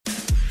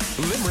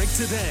Limerick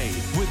Today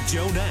with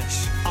Joe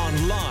Nash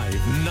on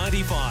Live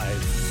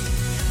 95.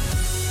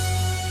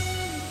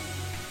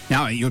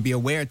 Now, you'll be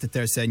aware that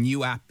there's a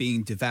new app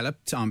being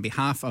developed on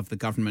behalf of the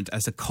government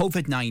as a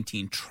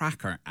COVID-19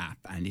 tracker app,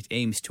 and it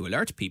aims to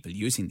alert people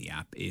using the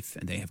app if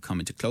they have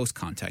come into close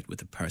contact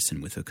with a person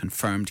with a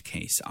confirmed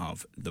case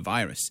of the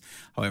virus.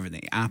 However,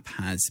 the app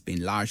has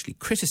been largely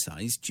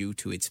criticised due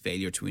to its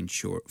failure to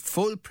ensure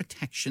full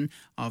protection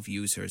of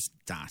users'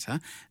 data.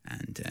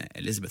 And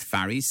Elizabeth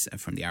Farries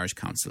from the Irish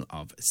Council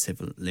of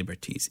Civil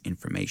Liberties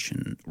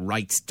Information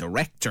Rights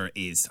Director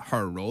is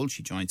her role.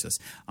 She joins us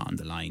on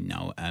the line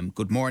now.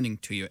 Good morning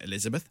to you,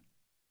 Elizabeth.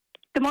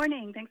 Good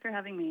morning. Thanks for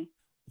having me.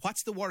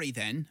 What's the worry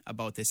then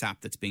about this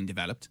app that's being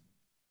developed?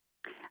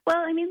 Well,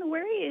 I mean, the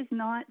worry is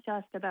not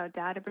just about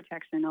data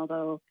protection,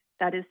 although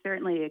that is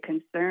certainly a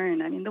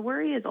concern. I mean, the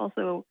worry is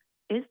also,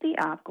 is the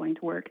app going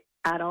to work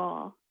at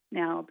all?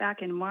 Now,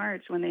 back in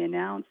March, when they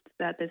announced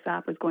that this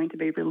app was going to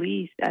be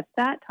released, at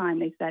that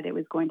time they said it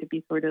was going to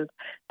be sort of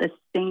the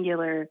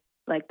singular,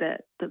 like the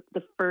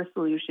first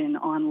solution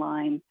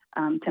online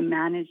to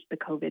manage the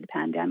COVID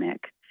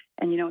pandemic.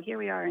 And, you know, here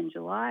we are in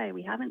July.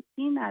 We haven't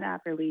seen that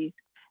app released.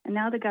 And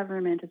now the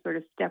government has sort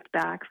of stepped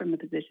back from the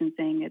position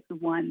saying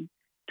it's one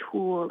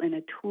tool in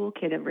a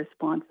toolkit of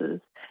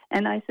responses.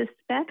 And I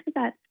suspect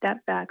that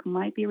step back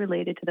might be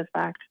related to the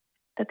fact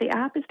that the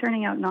app is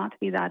turning out not to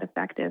be that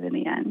effective in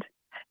the end.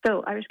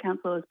 So Irish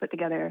Council has put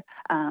together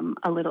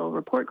a little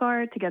report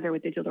card together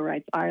with Digital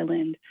Rights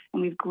Ireland,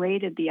 and we've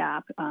graded the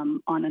app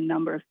on a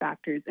number of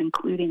factors,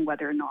 including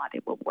whether or not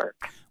it will work.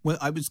 Well,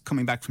 I was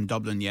coming back from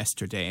Dublin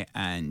yesterday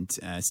and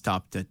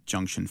stopped at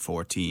Junction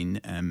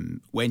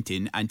 14, went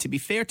in, and to be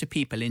fair to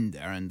people in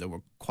there, and there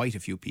were quite a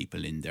few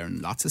people in there,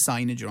 and lots of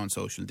signage around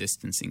social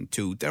distancing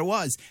too, there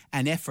was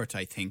an effort,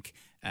 I think,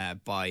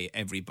 by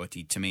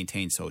everybody to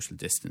maintain social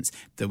distance.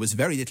 There was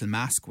very little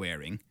mask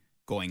wearing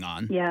going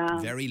on,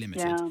 very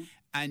limited. Yeah.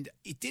 And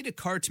it did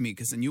occur to me,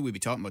 because I knew we'd be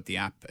talking about the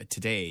app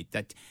today,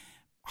 that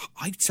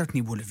I certainly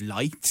would have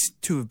liked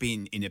to have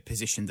been in a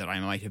position that I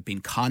might have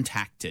been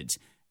contacted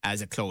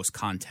as a close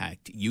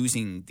contact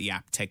using the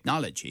app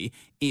technology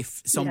if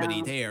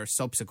somebody there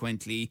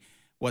subsequently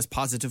was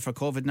positive for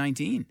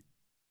COVID-19.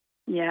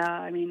 Yeah,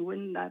 I mean,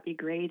 wouldn't that be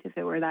great if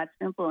it were that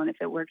simple and if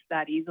it worked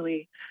that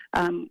easily?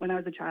 When I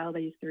was a child,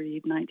 I used to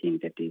read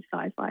 1950s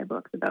sci-fi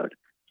books about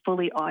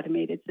fully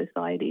automated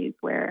societies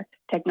where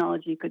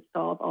technology could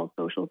solve all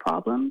social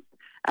problems.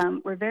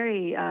 We're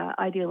very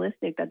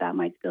idealistic that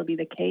might still be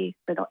the case,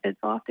 but it's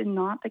often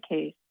not the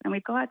case. And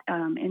we've got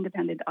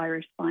independent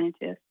Irish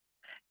scientists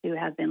who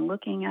have been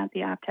looking at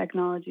the app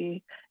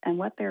technology, and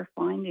what they're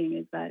finding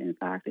is that, in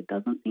fact, it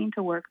doesn't seem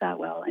to work that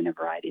well in a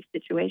variety of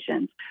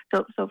situations.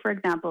 So for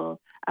example,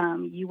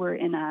 you were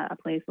in a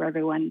place where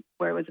it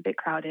was a bit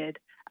crowded,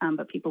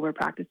 but people were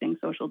practicing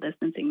social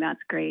distancing. That's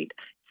great.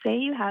 Say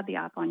you had the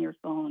app on your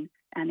phone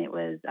and it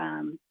was,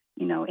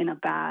 in a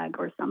bag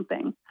or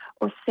something,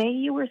 or say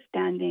you were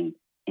standing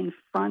in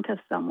front of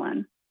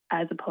someone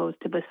as opposed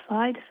to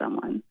beside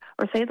someone,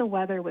 or say the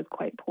weather was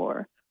quite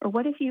poor, or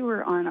what if you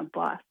were on a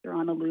bus or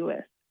on a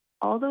Lewis?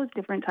 All those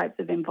different types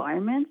of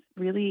environments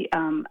really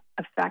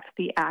affect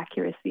the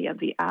accuracy of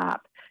the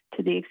app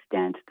to the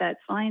extent that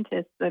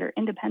scientists that are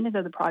independent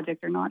of the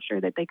project are not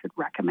sure that they could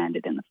recommend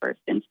it in the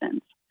first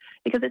instance.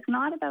 Because it's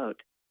not about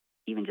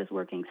even just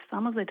working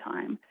some of the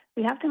time.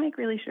 We have to make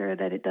really sure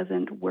that it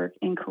doesn't work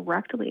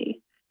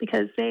incorrectly.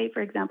 Because say,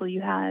 for example, you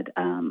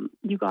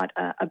got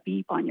a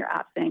beep on your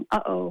app saying,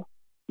 uh-oh,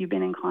 you've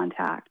been in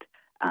contact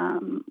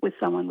with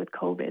someone with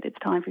COVID. It's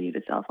time for you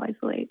to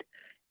self-isolate.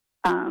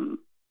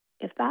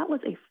 If that was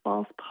a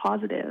false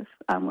positive,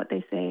 what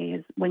they say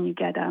is when you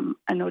get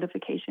a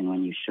notification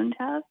when you shouldn't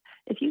have,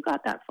 if you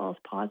got that false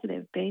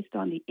positive based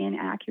on the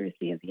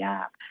inaccuracy of the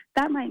app,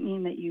 that might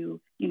mean that you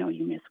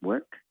miss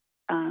work,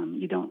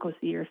 you don't go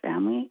see your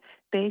family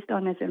based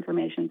on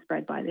misinformation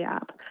spread by the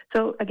app.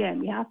 So again,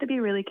 we have to be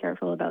really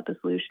careful about the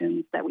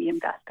solutions that we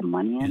invest the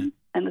money in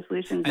and the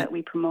solutions that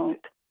we promote.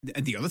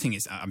 The other thing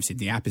is, obviously,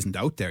 the app isn't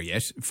out there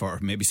yet for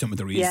maybe some of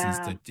the reasons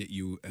that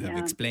you have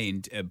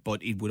explained,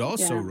 but it would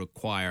also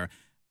require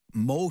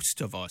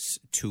most of us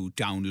to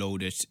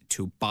download it,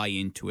 to buy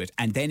into it,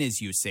 and then,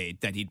 as you say,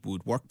 that it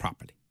would work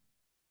properly.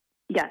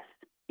 Yes,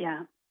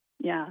 yeah.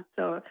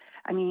 So,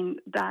 I mean,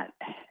 that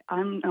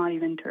I'm not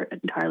even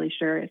entirely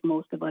sure if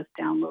most of us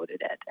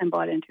downloaded it and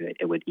bought into it,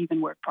 it would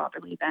even work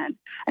properly then.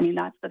 I mean,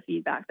 that's the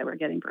feedback that we're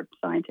getting from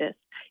scientists.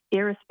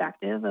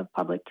 Irrespective of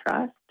public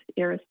trust,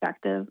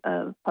 irrespective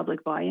of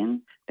public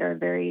buy-in, there are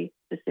very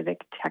specific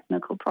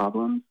technical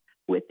problems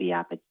with the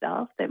app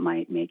itself that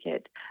might make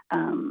it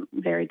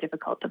very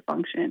difficult to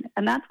function.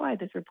 And that's why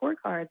this report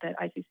card that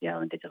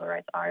ICCL and Digital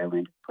Rights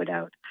Ireland put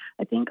out,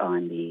 I think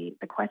on the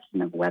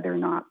question of whether or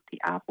not the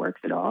app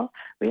works at all,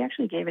 we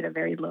actually gave it a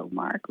very low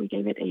mark. We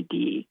gave it a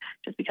D,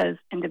 just because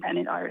independent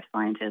independent Irish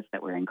scientists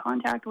that we're in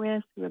contact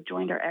with who have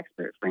joined our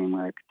expert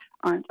framework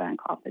aren't that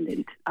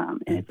confident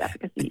in its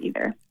efficacy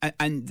either.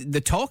 And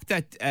the talk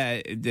that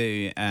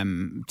the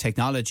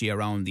technology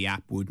around the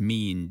app would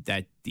mean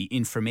that the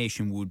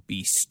information would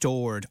be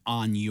stored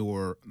on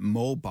your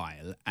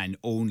mobile and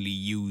only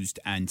used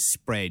and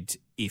spread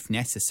if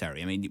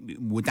necessary. I mean,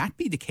 would that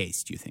be the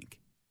case, do you think?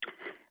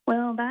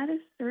 Well, that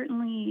is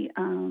certainly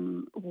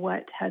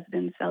what has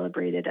been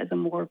celebrated as a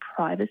more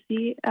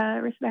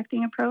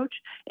privacy-respecting approach.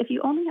 If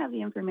you only have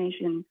the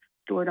information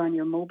stored on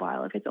your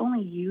mobile, if it's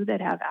only you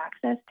that have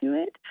access to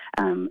it,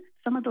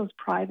 some of those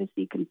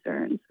privacy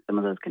concerns, some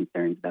of those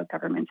concerns about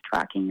governments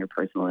tracking your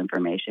personal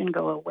information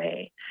go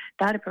away.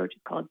 That approach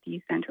is called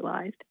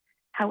decentralized.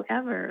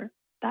 However,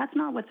 that's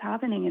not what's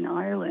happening in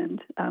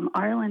Ireland.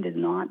 Ireland is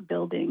not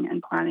building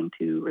and planning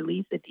to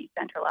release a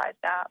decentralized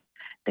app.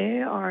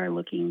 They are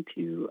looking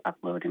to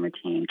upload and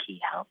retain key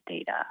health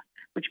data,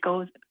 which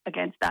goes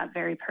against that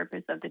very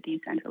purpose of the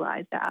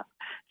decentralized app.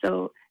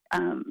 So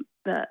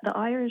the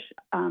Irish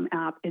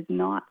app is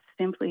not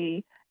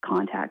simply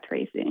contact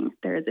tracing.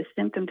 There is a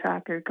symptom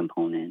tracker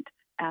component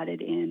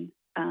added in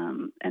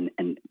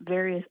and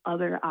various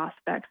other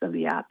aspects of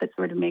the app that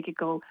sort of make it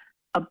go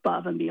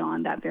above and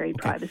beyond that very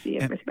privacy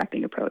and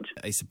respecting approach.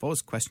 I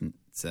suppose questions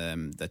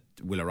that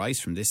will arise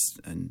from this,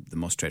 and the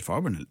most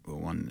straightforward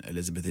one,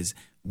 Elizabeth, is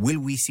will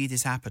we see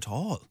this app at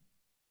all?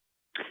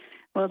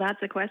 Well, that's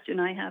a question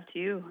I have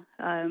too.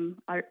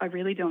 I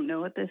really don't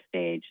know at this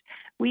stage.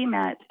 We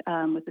met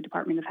with the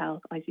Department of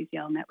Health,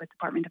 ICCL met with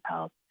Department of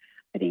Health,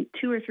 I think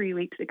 2 or 3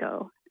 weeks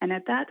ago. And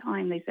at that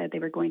time, they said they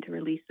were going to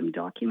release some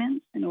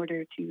documents in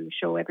order to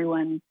show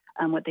everyone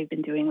what they've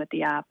been doing with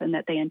the app, and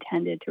that they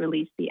intended to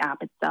release the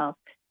app itself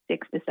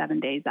 6 to 7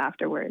 days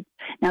afterwards.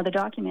 Now, the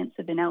documents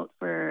have been out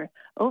for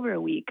over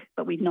a week,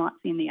 but we've not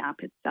seen the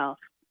app itself.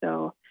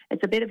 So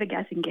it's a bit of a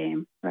guessing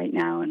game right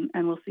now, and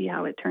we'll see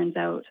how it turns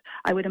out.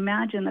 I would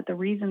imagine that the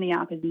reason the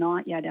app is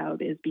not yet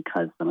out is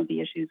because some of the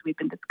issues we've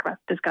been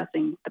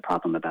discussing, the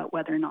problem about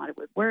whether or not it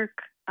would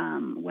work,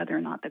 whether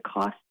or not the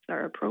costs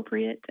are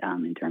appropriate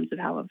in terms of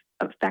how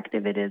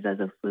effective it is as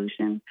a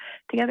solution,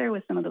 together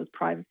with some of those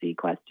privacy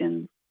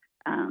questions.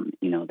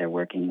 They're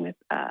working with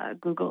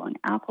Google and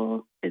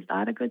Apple. Is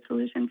that a good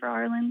solution for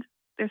Ireland?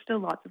 There's still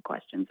lots of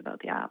questions about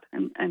the app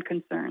and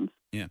concerns.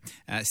 Yeah.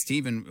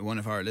 Stephen, one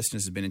of our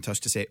listeners, has been in touch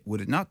to say,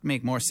 would it not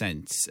make more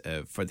sense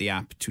for the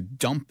app to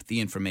dump the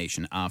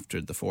information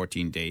after the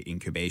 14-day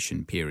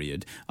incubation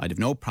period? I'd have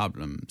no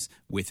problems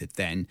with it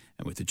then,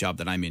 and with the job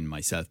that I'm in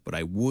myself, but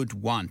I would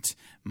want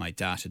my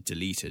data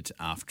deleted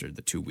after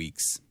the 2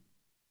 weeks.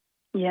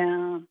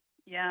 Yeah,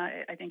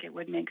 I think it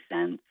would make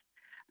sense.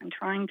 I'm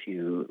trying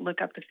to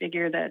look up the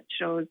figure that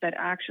shows that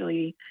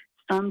actually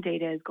some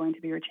data is going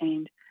to be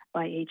retained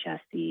by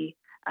HSE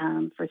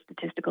for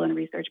statistical and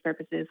research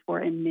purposes for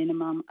a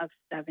minimum of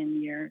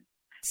 7 years.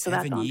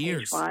 7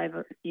 years? Page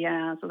 5.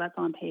 So that's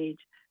on page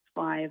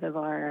 5 of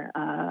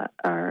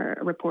our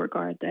report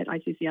card that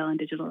ICCL and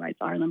Digital Rights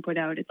Ireland put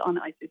out. It's on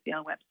the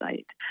ICCL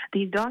website.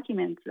 These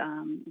documents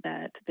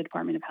that the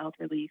Department of Health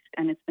released,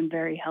 and it's been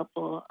very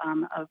helpful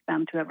of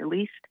them to have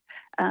released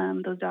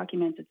those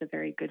documents. It's a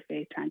very good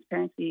faith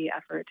transparency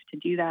effort to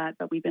do that.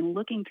 But we've been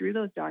looking through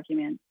those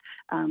documents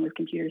with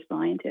computer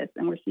scientists,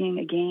 and we're seeing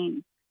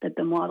again that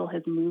the model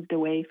has moved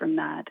away from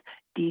that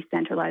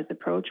decentralized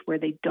approach where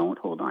they don't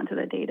hold on to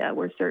the data,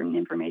 where certain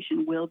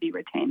information will be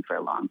retained for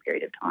a long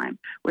period of time,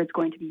 where it's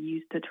going to be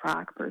used to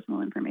track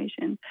personal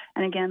information.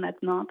 And again,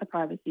 that's not the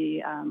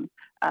privacy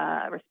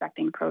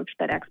respecting approach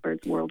that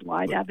experts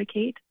worldwide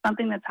advocate.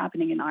 Something that's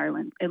happening in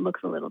Ireland, it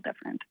looks a little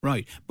different.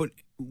 Right. But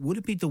would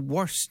it be the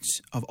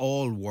worst of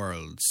all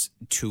worlds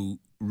to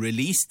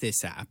release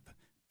this app,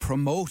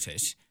 promote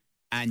it,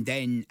 and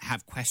then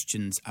have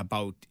questions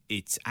about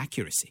its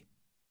accuracy?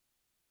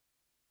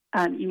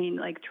 You mean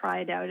like try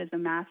it out as a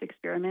mass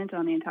experiment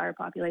on the entire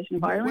population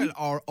of Ireland?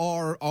 Well,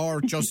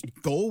 or just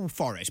go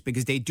for it,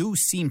 because they do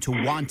seem to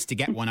want to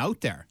get one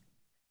out there.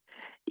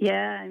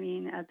 Yeah, I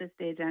mean, at this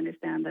stage, I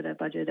understand that a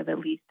budget of at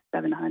least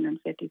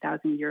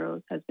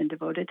 €750,000 has been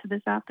devoted to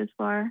this app this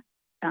far.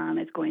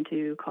 It's going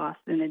to cost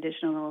an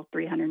additional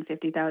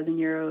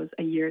 €350,000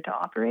 a year to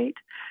operate.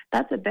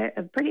 That's a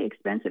pretty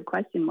expensive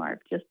question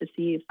mark just to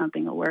see if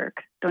something will work,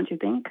 don't you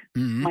think?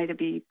 Mm-hmm.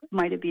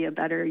 Might it be a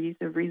better use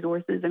of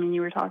resources? I mean, you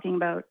were talking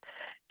about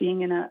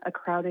being in a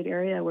crowded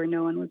area where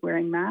no one was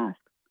wearing masks.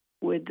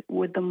 Would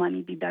the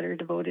money be better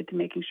devoted to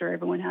making sure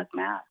everyone has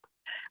masks?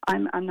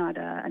 I'm not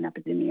an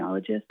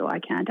epidemiologist, so I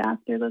can't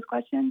answer those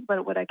questions.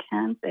 But what I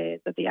can say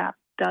is that the app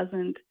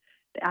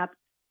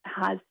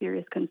has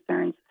serious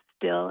concerns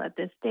still at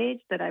this stage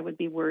that I would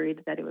be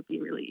worried that it would be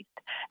released.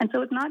 And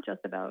so it's not just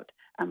about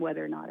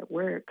whether or not it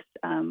works.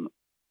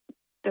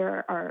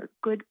 There are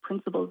good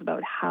principles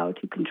about how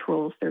to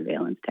control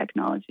surveillance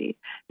technology,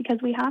 because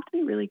we have to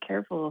be really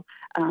careful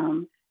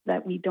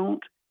that we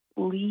don't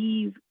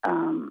leave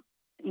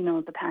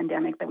the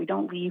pandemic, that we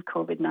don't leave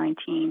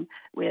COVID-19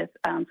 with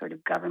sort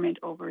of government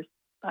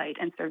oversight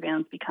and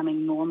surveillance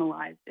becoming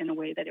normalized in a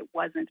way that it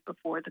wasn't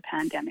before the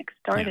pandemic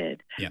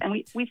started. Yeah. And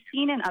we've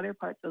seen in other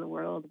parts of the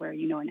world where,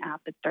 an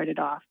app that started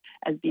off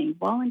as being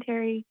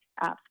voluntary,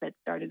 apps that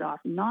started off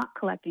not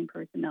collecting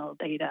personal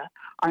data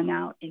are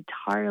now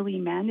entirely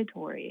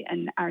mandatory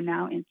and are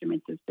now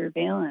instruments of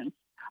surveillance,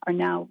 are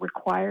now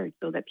required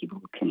so that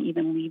people can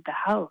even leave the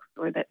house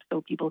or that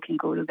so people can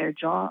go to their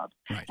jobs.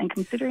 Right. And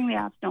considering the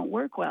apps don't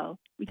work well,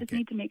 we just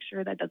need to make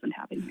sure that doesn't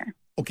happen here.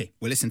 Okay.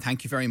 Well, listen,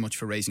 thank you very much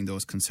for raising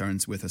those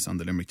concerns with us on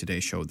the Limerick Today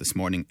show this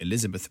morning.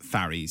 Elizabeth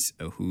Farries,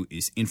 who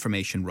is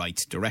Information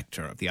Rights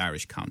Director of the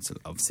Irish Council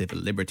of Civil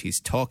Liberties,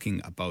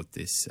 talking about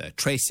this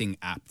tracing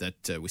app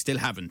that we still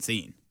haven't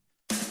seen.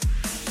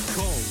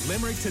 Call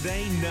Limerick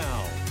Today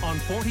now on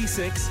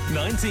 46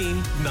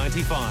 19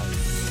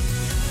 95.